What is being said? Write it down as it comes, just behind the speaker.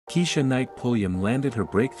Keshia Knight Pulliam landed her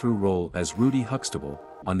breakthrough role as Rudy Huxtable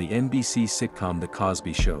on the NBC sitcom The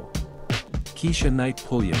Cosby Show. Keshia Knight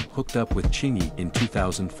Pulliam hooked up with Chingy in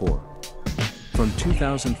 2004. From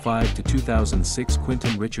 2005 to 2006,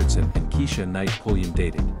 Quentin Richardson and Keshia Knight Pulliam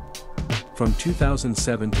dated. From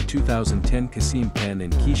 2007 to 2010, Kasim Penn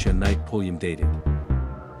and Keshia Knight Pulliam dated.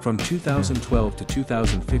 From 2012 to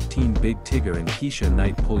 2015, Big Tigger and Keshia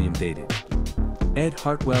Knight Pulliam dated. Ed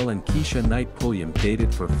Hartwell and Keshia Knight Pulliam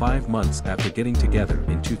dated for 5 months after getting together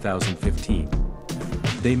in 2015.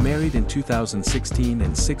 They married in 2016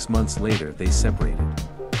 and 6 months later they separated.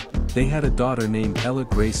 They had a daughter named Ella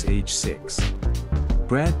Grace, age 6.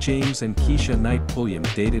 Brad James and Keshia Knight Pulliam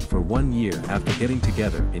dated for 1 year after getting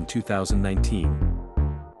together in 2019.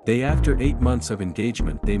 After 8 months of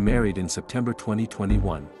engagement, they married in September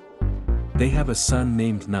 2021. They have a son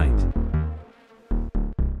named Knight.